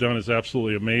that she's done. Is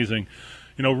absolutely amazing.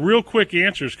 Real quick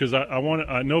answers, because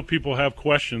I know people have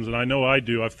questions, and I know I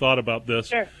do. I've thought about this.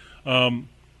 Sure.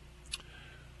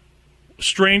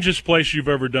 Strangest place you've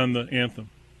ever done the anthem?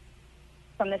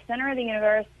 From the center of the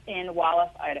universe in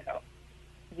Wallace, Idaho.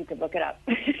 You could look it up.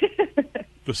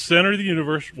 The center of the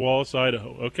universe, Wallace,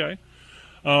 Idaho. Okay.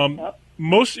 Yep.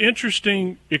 Most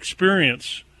interesting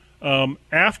experience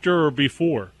after or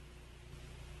before?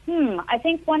 I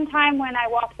think one time when I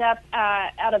walked up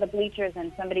out of the bleachers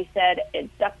and somebody said, it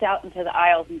ducked out into the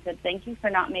aisles and said, thank you for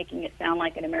not making it sound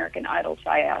like an American Idol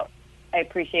tryout. I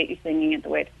appreciate you singing it the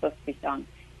way it's supposed to be sung.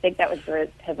 I think that was very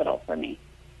pivotal for me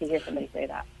to hear somebody say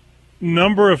that.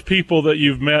 Number of people that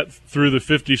you've met through the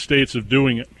 50 states of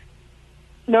doing it?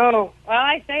 No. Well,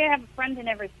 I say I have a friend in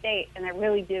every state, and I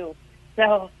really do.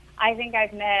 So I think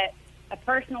I've met a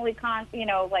personally,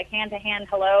 like hand-to-hand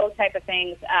hello type of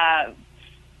things,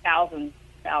 thousands.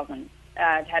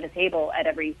 I've had a table at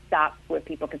every stop where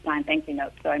people could sign thank you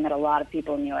notes, so I met a lot of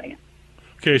people in the audience.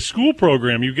 Okay, school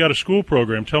program. You've got a school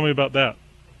program. Tell me about that.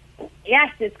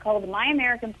 Yes, it's called My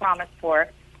American Promise Tour,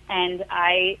 and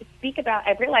I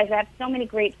realized I have so many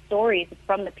great stories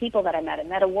from the people that I met. I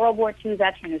met a World War II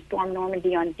veteran who stormed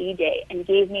Normandy on D-Day and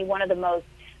gave me one of the most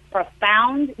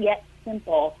profound yet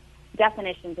simple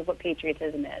definitions of what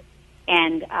patriotism is.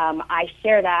 And I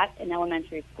share that in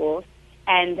elementary schools.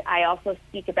 And I also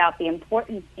speak about the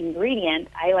important ingredient.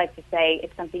 I like to say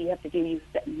it's something you have to do. You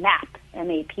MAP,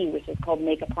 M-A-P, which is called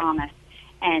Make a Promise.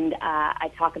 And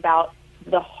I talk about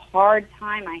the hard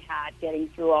time I had getting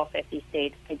through all 50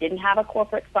 states. I didn't have a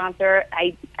corporate sponsor.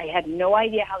 I had no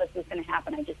idea how this was going to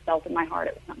happen. I just felt in my heart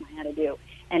it was something I had to do.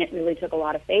 And it really took a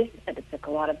lot of faith, and it took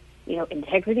a lot of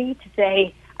integrity to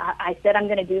say, I said I'm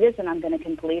going to do this and I'm going to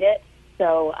complete it.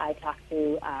 So I talked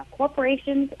to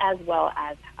corporations as well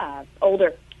as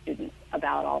older students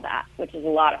about all that, which is a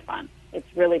lot of fun. It's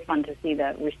really fun to see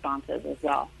the responses as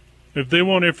well. If they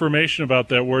want information about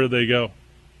that, where do they go?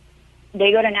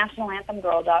 They go to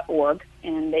nationalanthemgirl.org,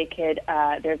 and they could.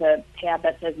 There's a tab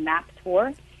that says Map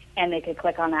Tour, and they could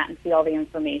click on that and see all the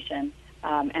information.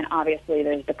 And obviously,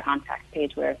 there's the contact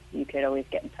page where you could always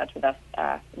get in touch with us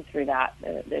through that.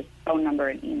 There's phone number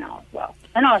and email as well.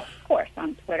 And, of course,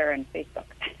 on Twitter and Facebook.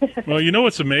 Well,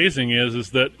 what's amazing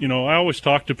is that, I always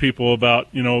talk to people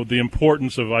about, the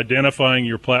importance of identifying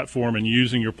your platform and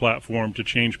using your platform to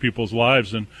change people's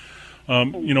lives. And,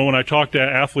 when I talk to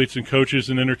athletes and coaches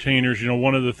and entertainers,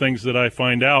 one of the things that I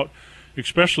find out,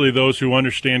 especially those who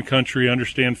understand country,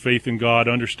 understand faith in God,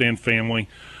 understand family,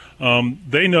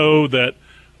 they know that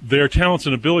their talents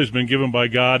and abilities have been given by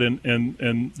God,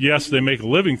 and yes, they make a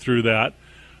living through that.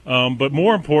 But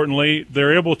more importantly,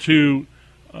 they're able to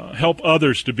help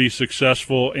others to be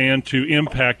successful and to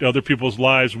impact other people's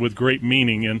lives with great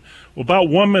meaning. And about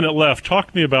 1 minute left.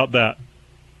 Talk to me about that.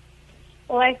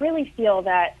 Well, I really feel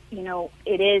that,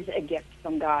 it is a gift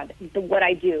from God, what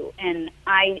I do, and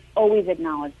I always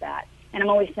acknowledge that. And I'm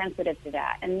always sensitive to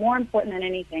that. And more important than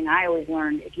anything, I always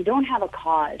learned, if you don't have a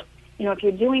cause, if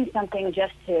you're doing something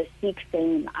just to seek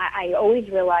fame, I always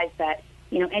realize that,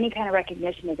 any kind of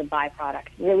recognition is a byproduct.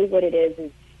 Really what it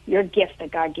is your gift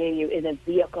that God gave you is a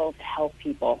vehicle to help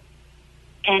people.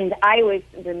 And I always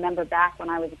remember back when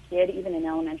I was a kid, even in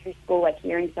elementary school, like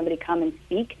hearing somebody come and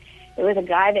speak. There was a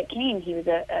guy that came. He was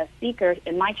a speaker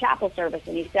in my chapel service,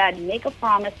 and he said, make a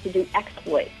promise to do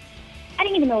exploits. I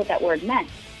didn't even know what that word meant.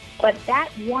 But that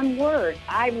one word,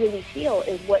 I really feel,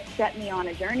 is what set me on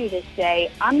a journey to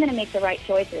say, I'm going to make the right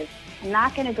choices. I'm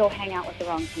not going to go hang out with the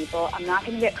wrong people. I'm not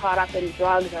going to get caught up in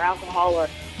drugs or alcohol or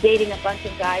dating a bunch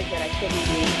of guys that I shouldn't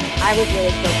be. I was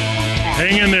really focused on that.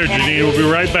 Hang in there, Janine. We'll be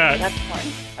right back. That's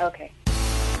important. Okay.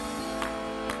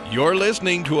 You're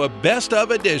listening to a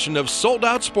best-of edition of Sold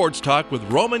Out Sports Talk with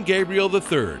Roman Gabriel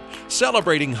III,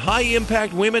 celebrating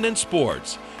high-impact women in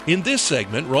sports. In this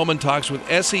segment, Roman talks with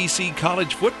SEC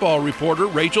college football reporter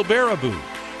Rachel Baraboo.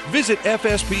 Visit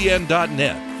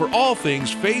FSPN.net for all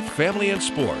things faith, family, and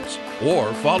sports.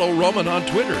 Or follow Roman on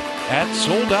Twitter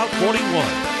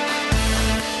 @SoldOut41.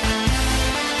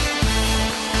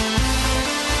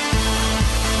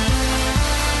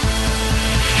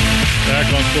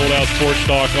 Back on Sold Out Sports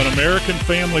Talk on American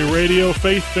Family Radio,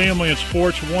 faith, family, and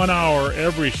sports, 1 hour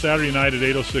every Saturday night at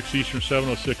 8:06 Eastern,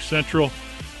 7:06 Central.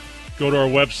 Go to our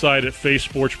website at Faith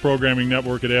Sports Programming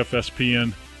Network at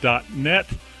FSPN.net.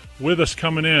 With us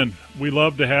coming in, we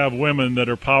love to have women that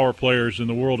are power players in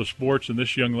the world of sports, and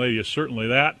this young lady is certainly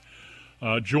that.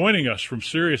 Joining us from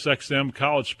SiriusXM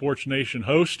College Sports Nation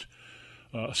host,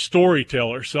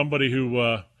 storyteller, somebody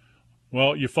who,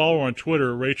 you follow her on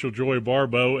Twitter, Rachel Joy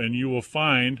Barbeau, and you will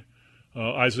find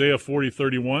Isaiah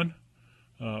 40:31.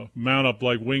 Mount up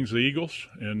like wings of eagles,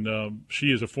 and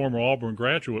she is a former Auburn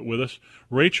graduate with us.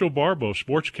 Rachel Barbeau,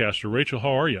 sportscaster. Rachel,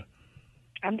 how are you?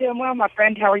 I'm doing well, my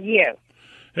friend. How are you?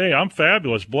 Hey, I'm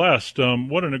fabulous, blessed.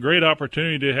 What a great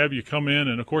opportunity to have you come in,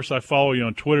 and of course I follow you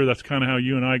on Twitter. That's kind of how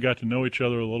you and I got to know each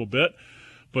other a little bit.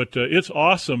 But it's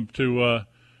awesome to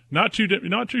not too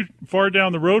far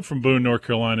down the road from Boone, North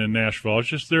Carolina, in Nashville. I was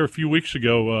just there a few weeks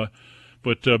ago,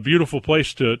 but beautiful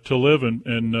place to live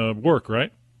and work,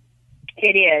 right?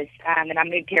 It is, and I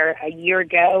moved here a year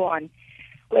ago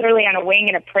literally on a wing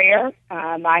and a prayer.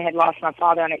 I had lost my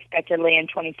father unexpectedly in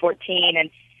 2014, and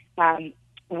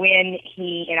when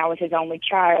I was his only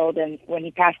child, and when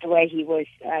he passed away, he was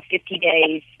 40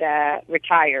 days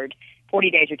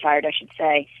retired, I should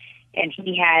say, and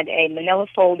he had a manila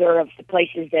folder of the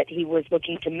places that he was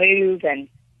looking to move and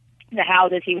the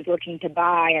houses he was looking to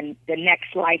buy and the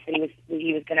next life that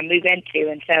he was going to move into,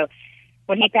 and so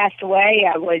when he passed away,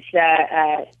 I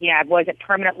wasn't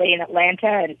permanently in Atlanta,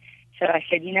 and so I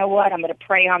said, you know what, I'm going to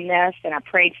pray on this, and I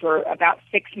prayed for about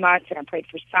 6 months, and I prayed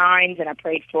for signs, and I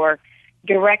prayed for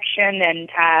direction, and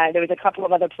there was a couple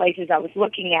of other places I was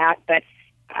looking at, but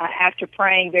after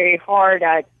praying very hard,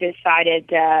 I decided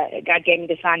God gave me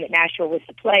the sign that Nashville was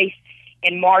the place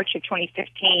in March of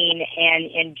 2015, and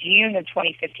in June of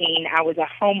 2015, I was a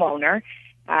homeowner.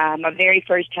 My very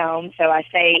first home, so I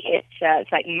say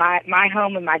it's like my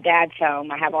home and my dad's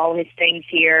home. I have all his things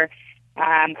here.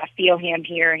 I feel him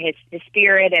here, his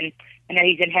spirit, and I know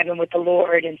he's in heaven with the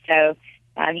Lord. And so,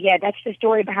 that's the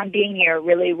story behind being here. It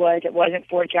really was. It wasn't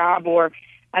for a job or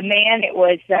a man. It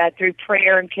was through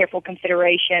prayer and careful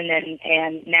consideration,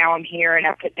 and now I'm here, and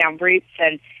I put down roots,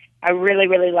 and I really,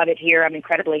 really love it here. I'm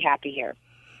incredibly happy here.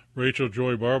 Rachel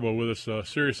Joy Barbeau with us,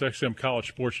 SiriusXM College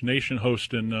Sports Nation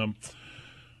host, and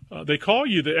they call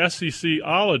you the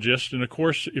SEC-ologist, and, of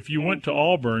course, if you went to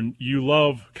Auburn, you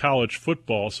love college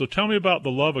football. So tell me about the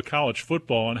love of college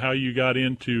football and how you got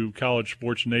into College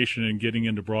Sports Nation and getting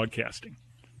into broadcasting.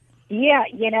 Yeah,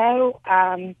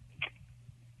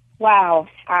 wow.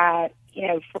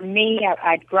 for me,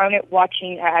 I'd grown it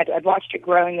watching. I'd watched it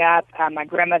growing up. My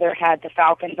grandmother had the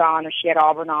Falcons on, or she had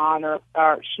Auburn on,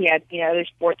 or she had other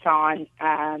sports on.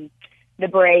 The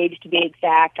Braves, to be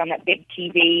exact, on that big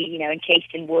TV,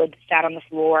 encased in wood, sat on the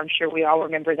floor. I'm sure we all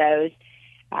remember those.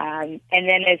 And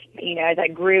then as I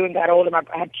grew and got older, I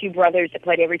had two brothers that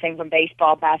played everything from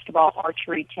baseball, basketball,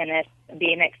 archery, tennis,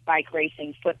 BMX bike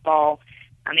racing, football.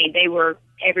 I mean, they were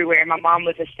everywhere. My mom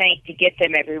was a saint to get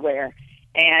them everywhere.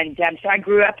 And so I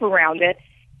grew up around it.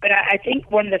 But I think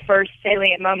one of the first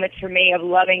salient moments for me of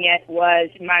loving it was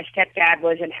my stepdad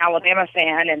was an Alabama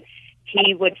fan, and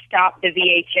he would stop the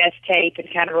VHS tape and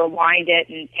kind of rewind it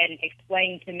and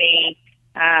explain to me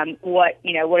what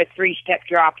a 3-step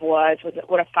drop was,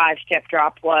 what a 5-step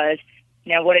drop was,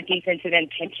 what a defensive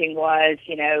end pinching was,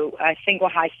 a single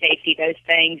high safety, those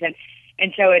things.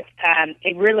 And so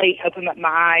it really opened up my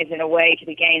eyes in a way to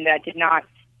the game that I did not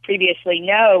previously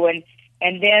know. And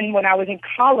then when I was in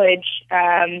college,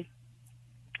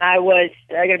 I was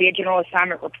going to be a general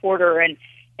assignment reporter and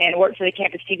worked for the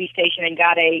campus TV station and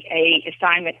got a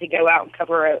assignment to go out and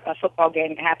cover a football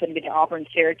game. It happened to be the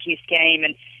Auburn-Syracuse game,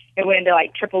 and it went into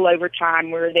like triple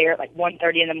overtime. We were there at like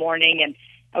 1:30 in the morning, and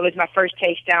it was my first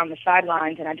taste down the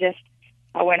sidelines, and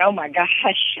I went, oh my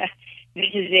gosh, this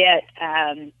is it.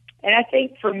 And I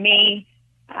think for me,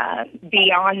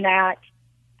 beyond that,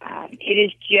 it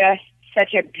is just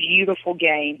such a beautiful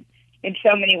game in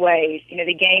so many ways.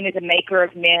 The game is a maker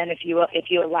of men, if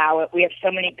you allow it. We have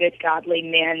so many good, godly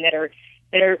men that are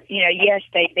yes,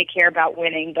 they care about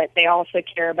winning, but they also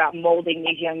care about molding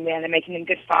these young men and making them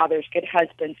good fathers, good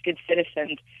husbands, good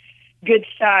citizens, good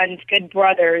sons, good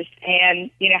brothers,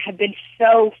 and have been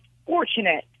so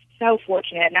fortunate.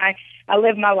 And I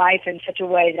live my life in such a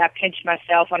way that I pinch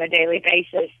myself on a daily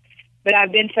basis. But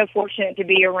I've been so fortunate to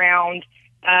be around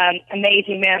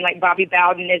amazing men like Bobby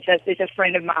Bowden is a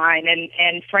friend of mine,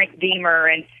 and Frank Beamer,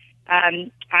 and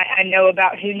I know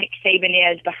about who Nick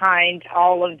Saban is behind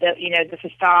all of the the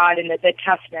facade and the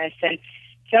toughness, and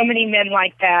so many men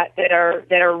like that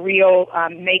are real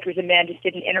makers of men. Just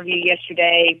did an interview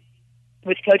yesterday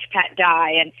with Coach Pat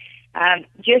Dye, and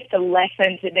just the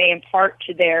lessons that they impart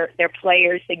to their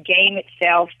players, the game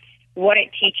itself, what it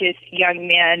teaches young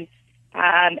men.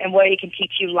 And what it can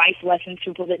teach you life lessons,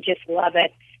 people that just love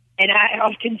it. And I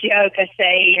often joke, I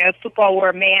say, if football were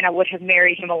a man, I would have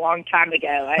married him a long time ago.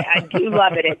 I do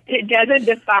love it. It doesn't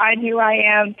define who I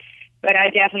am, but I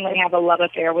definitely have a love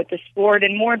affair with the sport,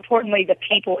 and more importantly, the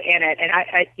people in it. And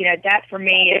I that for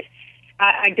me is,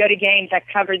 I go to games, I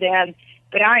cover them,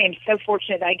 but I am so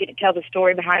fortunate that I get to tell the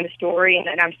story behind the story,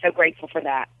 and I'm so grateful for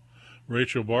that.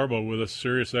 Rachel Barbeau with us,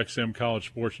 Sirius XM College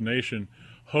Sports Nation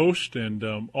host, and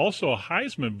also a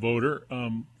Heisman voter.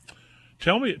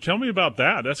 Tell me about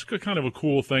that. That's kind of a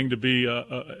cool thing to be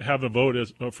have a vote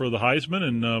for the Heisman,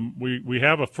 and we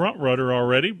have a front runner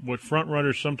already. What front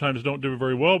runners sometimes don't do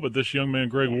very well, but this young man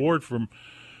Greg Ward from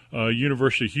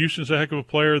University of Houston's a heck of a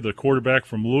player. The quarterback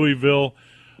from Louisville.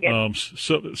 Yep.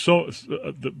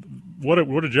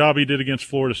 What a job he did against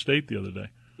Florida State the other day.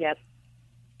 Yep.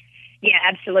 Yeah,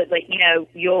 absolutely.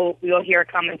 You'll hear a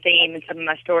common theme in some of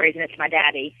my stories, and it's my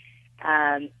daddy.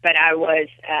 But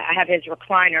I have his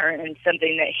recliner, and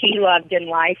something that he loved in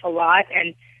life a lot,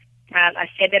 and I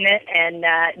sit in it, and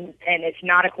it's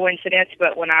not a coincidence.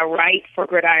 But when I write for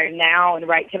Gridiron Now and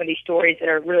write some of these stories that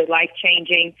are really life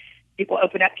changing, people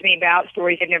open up to me about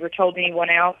stories they've never told anyone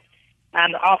else.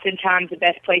 Oftentimes, the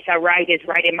best place I write is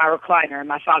right in my recliner,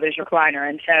 my father's recliner,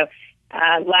 and so.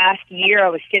 Last year, I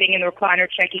was sitting in the recliner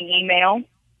checking email,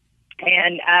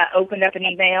 and opened up an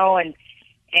email, and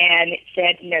it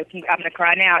said, I'm going to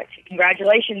cry now. It said,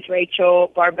 "Congratulations, Rachel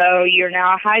Barbeau, you're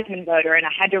now a Heisman voter." And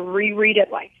I had to reread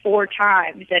it like 4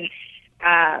 times, and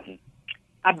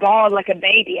I bawled like a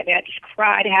baby. I mean, I just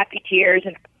cried happy tears,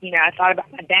 and I thought about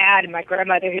my dad and my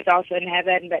grandmother, who's also in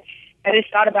heaven. But I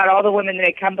just thought about all the women that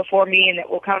had come before me and that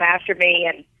will come after me,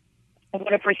 and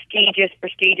what a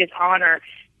prestigious honor.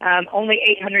 Only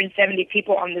 870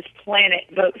 people on this planet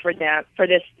vote for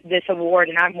this award,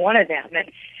 and I'm one of them.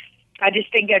 And I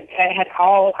just think I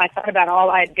thought about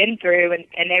all I had been through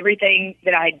and everything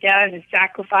that I had done and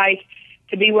sacrificed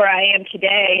to be where I am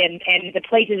today, and the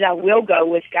places I will go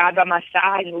with God by my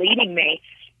side and leading me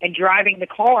and driving the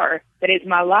car that is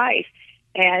my life.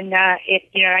 And I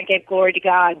gave glory to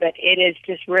God, but it is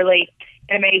just really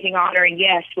an amazing honor. And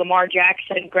yes, Lamar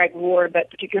Jackson, Greg Ward, but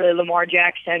particularly Lamar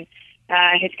Jackson,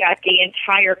 has got the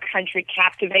entire country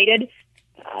captivated.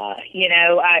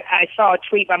 I saw a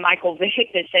tweet by Michael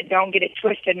Vick that said, "Don't get it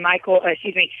twisted, don't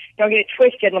get it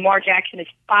twisted. Lamar Jackson is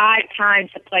 5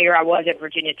 times the player I was at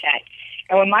Virginia Tech."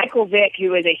 And when Michael Vick,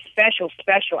 who is a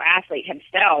special athlete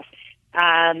himself,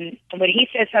 When he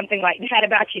says something like that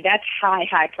about you, that's high,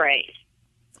 high praise.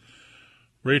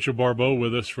 Rachel Barbeau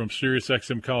with us from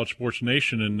SiriusXM College Sports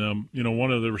Nation. And,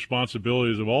 one of the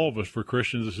responsibilities of all of us for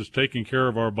Christians is taking care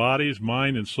of our bodies,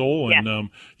 mind, and soul. Yeah. And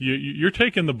you're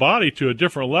taking the body to a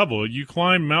different level. You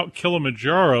climb Mount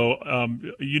Kilimanjaro.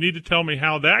 You need to tell me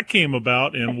how that came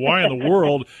about and why in the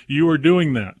world you are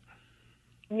doing that.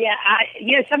 Yeah,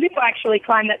 some people actually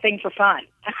climb that thing for fun.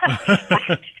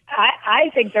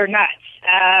 I think they're nuts.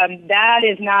 That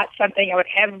is not something I would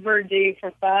ever do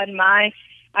for fun. My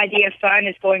idea of fun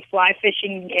is going fly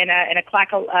fishing in a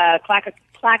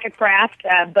clacka-craft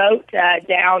boat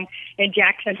down in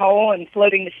Jackson Hole and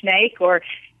floating the snake, or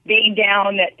being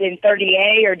down in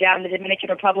 30A or down in the Dominican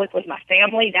Republic with my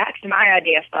family. That's my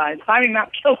idea of fun. Climbing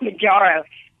Mount Kilimanjaro,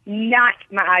 not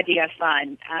my idea of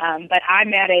fun. But I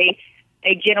met a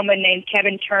gentleman named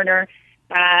Kevin Turner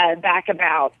back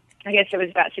about, I guess it was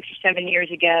about 6 or 7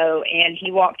 years ago, and he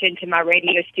walked into my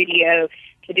radio studio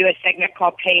to do a segment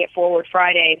called Pay It Forward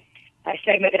Friday, a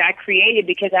segment that I created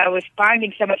because I was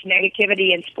finding so much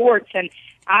negativity in sports, and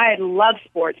I love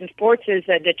sports, and sports is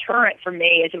a deterrent for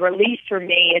me, it's a release for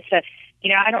me. It's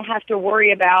I don't have to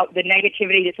worry about the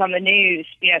negativity that's on the news,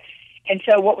 And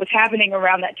so what was happening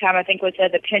around that time, I think, was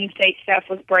the Penn State stuff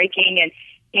was breaking, and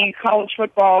in college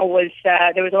football was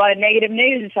there was a lot of negative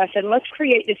news, and so I said, let's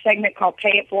create this segment called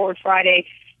Pay It Forward Friday,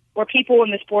 where people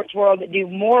in the sports world that do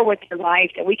more with their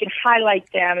life, that we can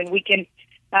highlight them and we can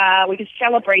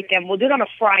celebrate them. We'll do it on a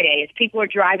Friday as people are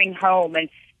driving home, and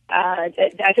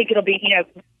I think it'll be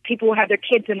people will have their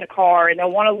kids in the car and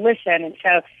they'll want to listen. And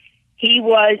so he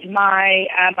was my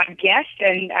guest,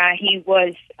 and he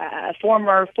was a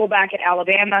former fullback at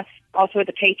Alabama, also at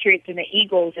the Patriots and the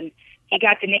Eagles, and he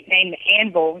got the nickname the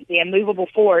Anvil, the immovable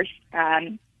force.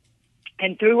 And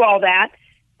through all that,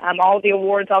 all the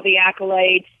awards, all the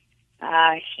accolades,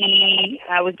 he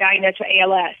was diagnosed with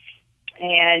ALS.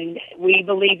 And we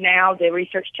believe now, the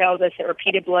research tells us, that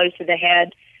repeated blows to the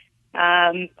head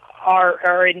are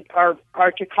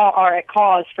at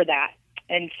cause for that.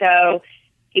 And so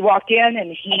he walked in,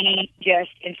 and he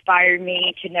just inspired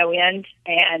me to no end.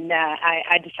 And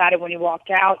I decided when he walked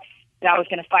out that I was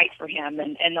going to fight for him.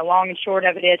 And the long and short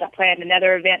of it is, I planned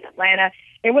another event in Atlanta.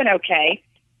 It went okay,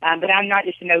 but I'm not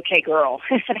just an okay girl.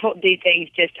 I don't do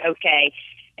things just okay.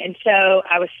 And so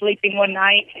I was sleeping one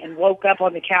night and woke up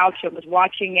on the couch and was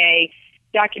watching a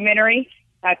documentary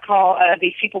called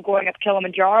these people going up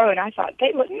Kilimanjaro, and I thought,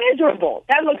 they look miserable.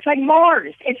 That looks like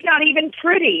Mars. It's not even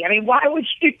pretty. I mean, why would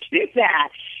you do that?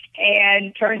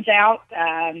 And turns out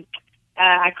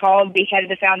I called the head of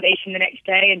the foundation the next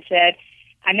day and said,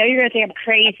 I know you're going to think I'm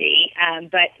crazy,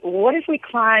 but what if we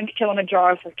climbed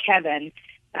Kilimanjaro for Kevin?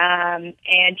 And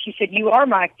she said, you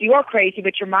are crazy,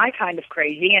 but you're my kind of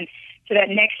crazy. And so that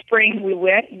next spring we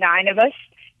went, 9 of us,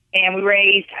 and we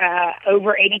raised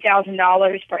over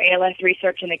 $80,000 for ALS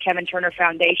research in the Kevin Turner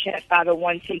Foundation at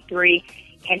 501c3.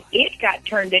 And it got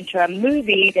turned into a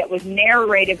movie that was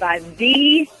narrated by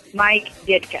the Mike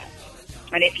Ditka.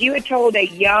 And if you had told a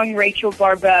young Rachel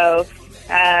Barbeau,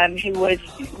 who was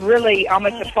really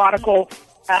almost a prodigal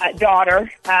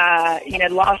daughter,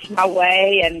 lost my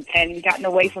way and gotten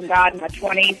away from God in my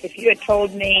 20s, if you had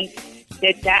told me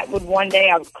that would one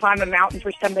day I would climb a mountain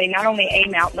for somebody, not only a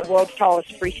mountain, the world's tallest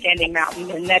freestanding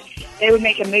mountain, and that they would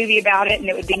make a movie about it and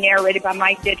it would be narrated by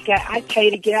Mike Ditka, I'd tell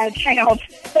you to get out of town.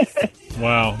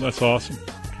 Wow, that's awesome.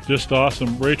 Just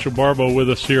awesome. Rachel Barbeau with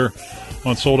us here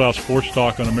on Sold Out Sports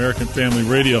Talk on American Family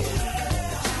Radio.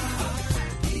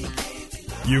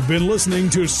 You've been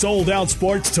listening to Sold Out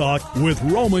Sports Talk with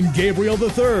Roman Gabriel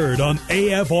III on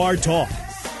AFR Talk.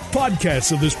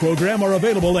 Podcasts of this program are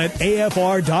available at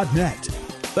afr.net.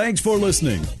 Thanks for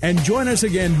listening, and join us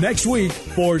again next week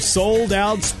for Sold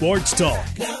Out Sports Talk.